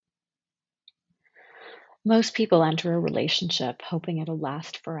Most people enter a relationship hoping it'll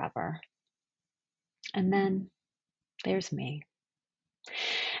last forever. And then there's me.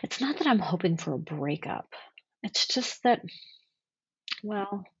 It's not that I'm hoping for a breakup. It's just that,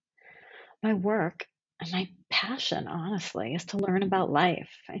 well, my work and my passion, honestly, is to learn about life.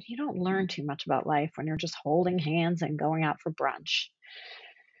 And you don't learn too much about life when you're just holding hands and going out for brunch.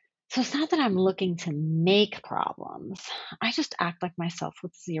 So it's not that I'm looking to make problems. I just act like myself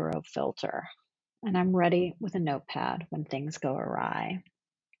with zero filter. And I'm ready with a notepad when things go awry.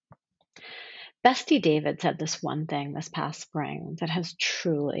 Bestie David said this one thing this past spring that has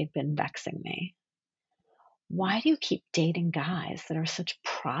truly been vexing me. Why do you keep dating guys that are such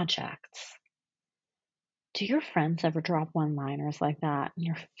projects? Do your friends ever drop one liners like that and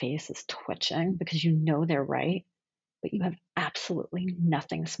your face is twitching because you know they're right, but you have absolutely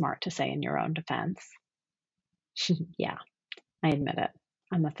nothing smart to say in your own defense? Yeah, I admit it.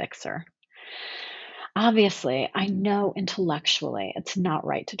 I'm a fixer. Obviously, I know intellectually it's not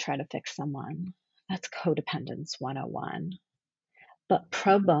right to try to fix someone. That's codependence 101. But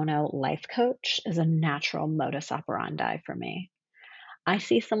pro bono life coach is a natural modus operandi for me. I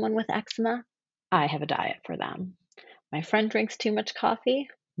see someone with eczema, I have a diet for them. My friend drinks too much coffee,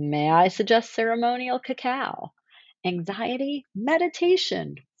 may I suggest ceremonial cacao? Anxiety,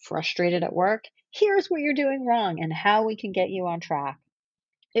 meditation, frustrated at work, here's what you're doing wrong and how we can get you on track.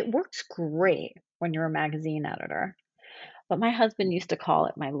 It works great when you're a magazine editor, but my husband used to call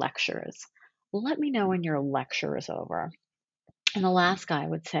it my lectures. Let me know when your lecture is over. And the last guy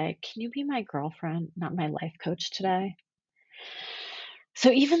would say, can you be my girlfriend, not my life coach today? So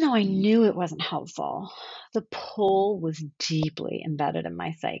even though I knew it wasn't helpful, the pull was deeply embedded in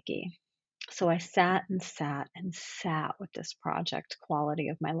my psyche. So I sat and sat and sat with this project quality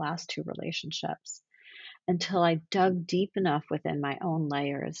of my last two relationships until I dug deep enough within my own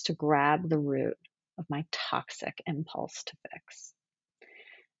layers to grab the root of my toxic impulse to fix.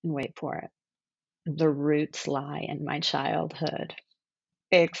 And wait for it. The roots lie in my childhood.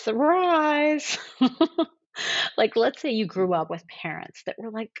 Big surprise. Like, let's say you grew up with parents that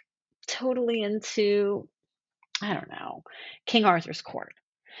were like totally into, I don't know, King Arthur's court.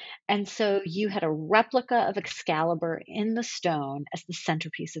 And so you had a replica of Excalibur in the stone as the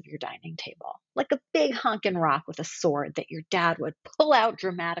centerpiece of your dining table, like a big honkin' rock with a sword that your dad would pull out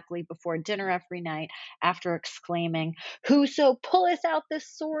dramatically before dinner every night after exclaiming, whoso pulleth out this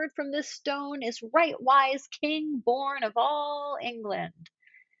sword from this stone is right wise king born of all England,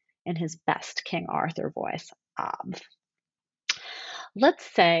 in his best King Arthur voice. Let's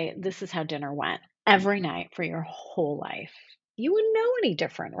say this is how dinner went every night for your whole life. You wouldn't know any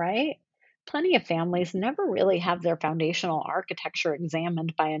different, right? Plenty of families never really have their foundational architecture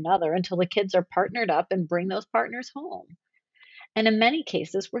examined by another until the kids are partnered up and bring those partners home. And in many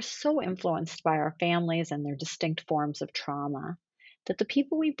cases, we're so influenced by our families and their distinct forms of trauma that the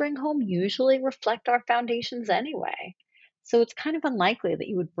people we bring home usually reflect our foundations anyway. So it's kind of unlikely that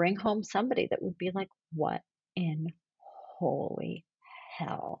you would bring home somebody that would be like, what in holy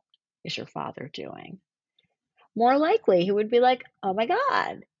hell is your father doing? More likely, he would be like, oh my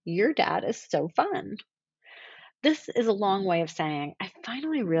God, your dad is so fun. This is a long way of saying I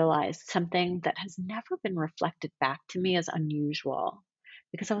finally realized something that has never been reflected back to me as unusual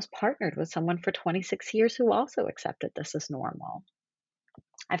because I was partnered with someone for 26 years who also accepted this as normal.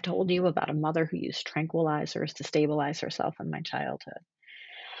 I've told you about a mother who used tranquilizers to stabilize herself in my childhood,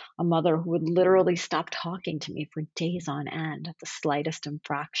 a mother who would literally stop talking to me for days on end at the slightest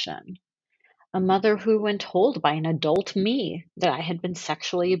infraction. A mother who, when told by an adult me that I had been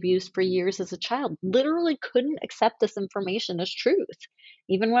sexually abused for years as a child, literally couldn't accept this information as truth.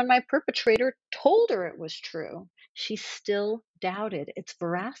 Even when my perpetrator told her it was true, she still doubted its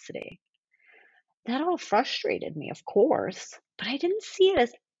veracity. That all frustrated me, of course, but I didn't see it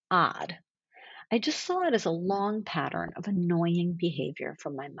as odd. I just saw it as a long pattern of annoying behavior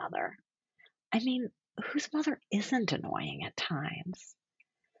from my mother. I mean, whose mother isn't annoying at times?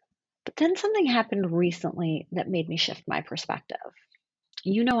 But then something happened recently that made me shift my perspective.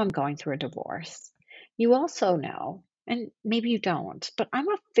 You know, I'm going through a divorce. You also know, and maybe you don't, but I'm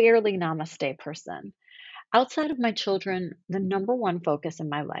a fairly namaste person. Outside of my children, the number one focus in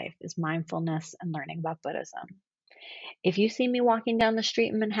my life is mindfulness and learning about Buddhism. If you see me walking down the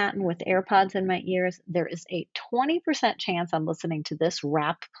street in Manhattan with AirPods in my ears, there is a 20% chance I'm listening to this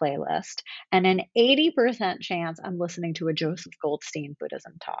rap playlist and an 80% chance I'm listening to a Joseph Goldstein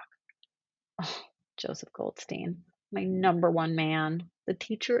Buddhism talk. Oh, Joseph Goldstein, my number one man, the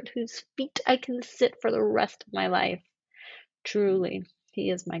teacher at whose feet I can sit for the rest of my life. Truly,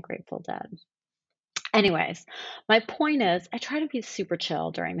 he is my Grateful Dead. Anyways, my point is, I try to be super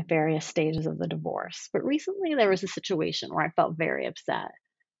chill during the various stages of the divorce, but recently there was a situation where I felt very upset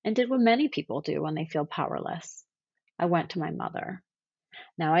and did what many people do when they feel powerless. I went to my mother.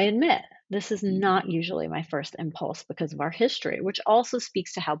 Now, I admit this is not usually my first impulse because of our history, which also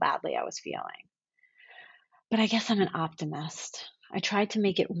speaks to how badly I was feeling. But I guess I'm an optimist. I tried to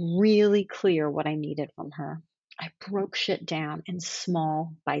make it really clear what I needed from her. I broke shit down in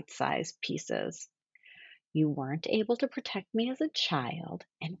small, bite sized pieces. You weren't able to protect me as a child,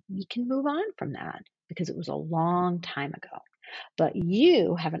 and we can move on from that because it was a long time ago. But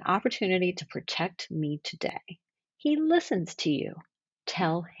you have an opportunity to protect me today. He listens to you.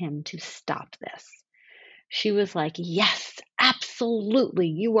 Tell him to stop this. She was like, yes, absolutely.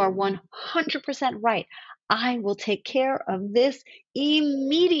 You are 100% right. I will take care of this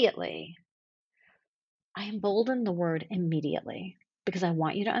immediately. I emboldened the word immediately because I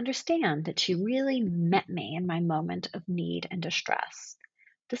want you to understand that she really met me in my moment of need and distress.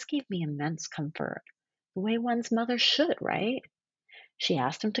 This gave me immense comfort, the way one's mother should, right? She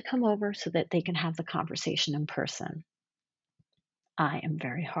asked him to come over so that they can have the conversation in person. I am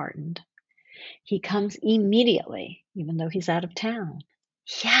very heartened. He comes immediately, even though he's out of town.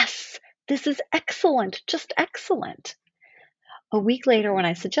 Yes, this is excellent, just excellent. A week later, when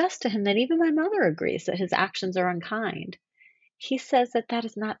I suggest to him that even my mother agrees that his actions are unkind, he says that that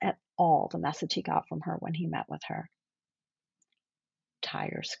is not at all the message he got from her when he met with her.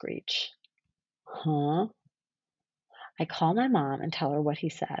 Tire screech. Huh? I call my mom and tell her what he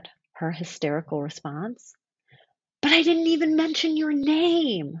said. Her hysterical response, but I didn't even mention your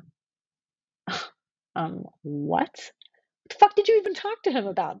name. What? What the fuck did you even talk to him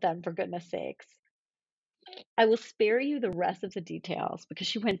about then, for goodness sakes? I will spare you the rest of the details because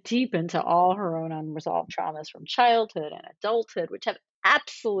she went deep into all her own unresolved traumas from childhood and adulthood, which have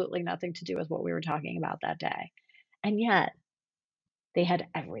absolutely nothing to do with what we were talking about that day. And yet, they had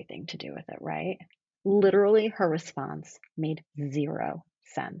everything to do with it, right? Literally, her response made zero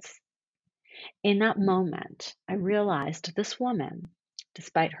sense. In that moment, I realized this woman,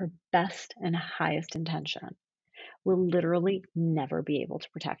 despite her best and highest intention, will literally never be able to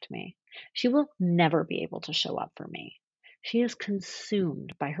protect me. She will never be able to show up for me. She is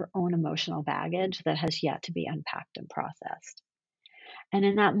consumed by her own emotional baggage that has yet to be unpacked and processed. And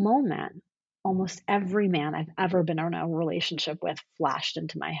in that moment, almost every man I've ever been in a relationship with flashed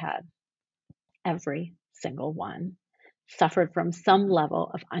into my head. Every single one suffered from some level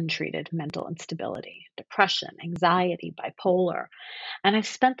of untreated mental instability, depression, anxiety, bipolar, and I've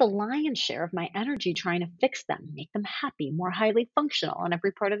spent the lion's share of my energy trying to fix them, make them happy, more highly functional in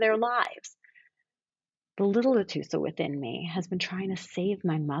every part of their lives. The little Latusa within me has been trying to save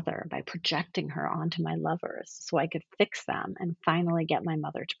my mother by projecting her onto my lovers so I could fix them and finally get my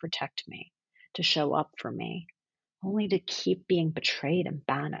mother to protect me, to show up for me, only to keep being betrayed and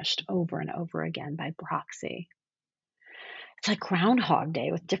banished over and over again by proxy. It's like Groundhog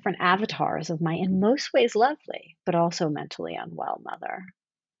Day with different avatars of my, in most ways, lovely, but also mentally unwell mother.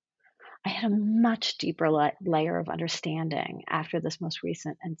 I had a much deeper layer of understanding after this most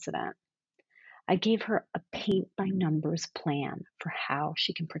recent incident. I gave her a paint by numbers plan for how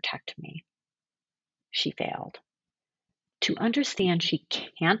she can protect me. She failed. To understand she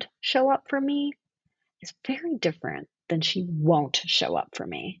can't show up for me is very different than she won't show up for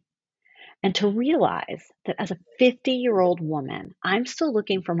me. And to realize that as a 50-year-old woman, I'm still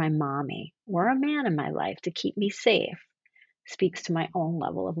looking for my mommy or a man in my life to keep me safe speaks to my own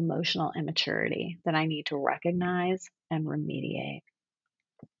level of emotional immaturity that I need to recognize and remediate.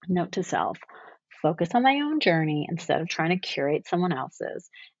 Note to self, focus on my own journey instead of trying to curate someone else's.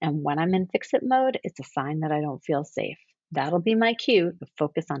 And when I'm in fix it mode, it's a sign that I don't feel safe. That'll be my cue to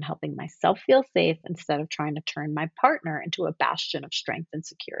focus on helping myself feel safe instead of trying to turn my partner into a bastion of strength and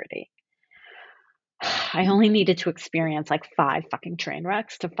security. I only needed to experience like 5 fucking train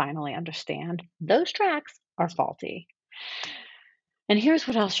wrecks to finally understand those tracks are faulty. And here's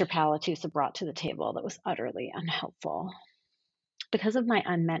what else your Palatusa brought to the table that was utterly unhelpful. Because of my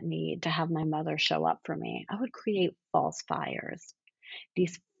unmet need to have my mother show up for me, I would create false fires.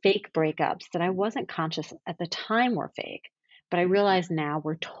 These fake breakups that I wasn't conscious at the time were fake, but I realize now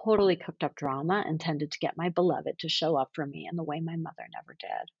were totally cooked up drama intended to get my beloved to show up for me in the way my mother never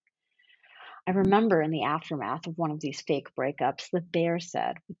did. I remember in the aftermath of one of these fake breakups, the bear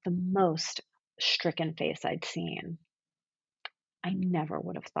said with the most stricken face I'd seen, I never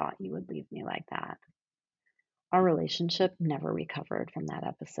would have thought you would leave me like that. Our relationship never recovered from that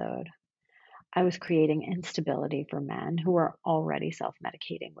episode. I was creating instability for men who were already self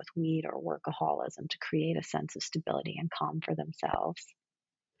medicating with weed or workaholism to create a sense of stability and calm for themselves.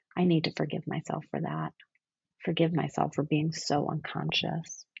 I need to forgive myself for that. Forgive myself for being so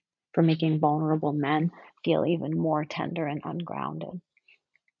unconscious, for making vulnerable men feel even more tender and ungrounded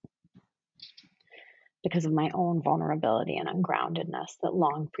because of my own vulnerability and ungroundedness that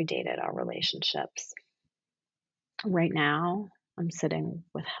long predated our relationships. Right now, I'm sitting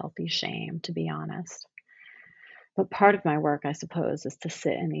with healthy shame, to be honest. But part of my work, I suppose, is to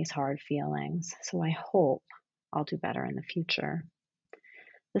sit in these hard feelings. So I hope I'll do better in the future.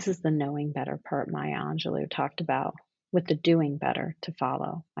 This is the knowing better part Maya Angelou talked about, with the doing better to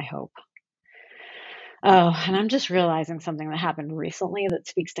follow, I hope. Oh, and I'm just realizing something that happened recently that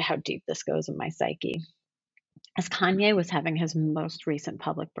speaks to how deep this goes in my psyche. As Kanye was having his most recent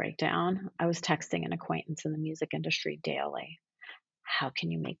public breakdown, I was texting an acquaintance in the music industry daily. How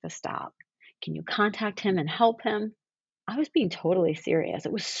can you make this stop? Can you contact him and help him? I was being totally serious.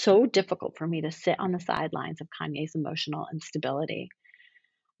 It was so difficult for me to sit on the sidelines of Kanye's emotional instability.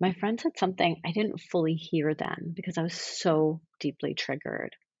 My friend said something I didn't fully hear then because I was so deeply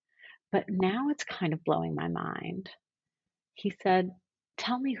triggered. But now it's kind of blowing my mind. He said,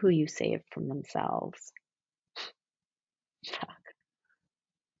 "Tell me who you saved from themselves."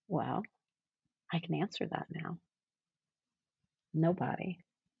 Well, I can answer that now. Nobody.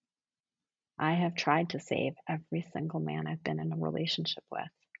 I have tried to save every single man I've been in a relationship with,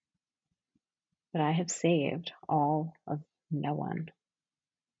 but I have saved all of no one.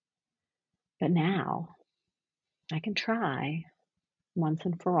 But now I can try once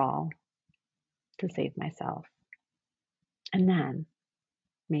and for all to save myself. And then,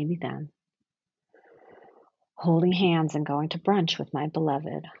 maybe then, holding hands and going to brunch with my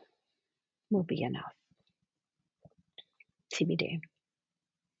beloved will be enough. TBD.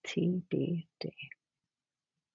 TBD.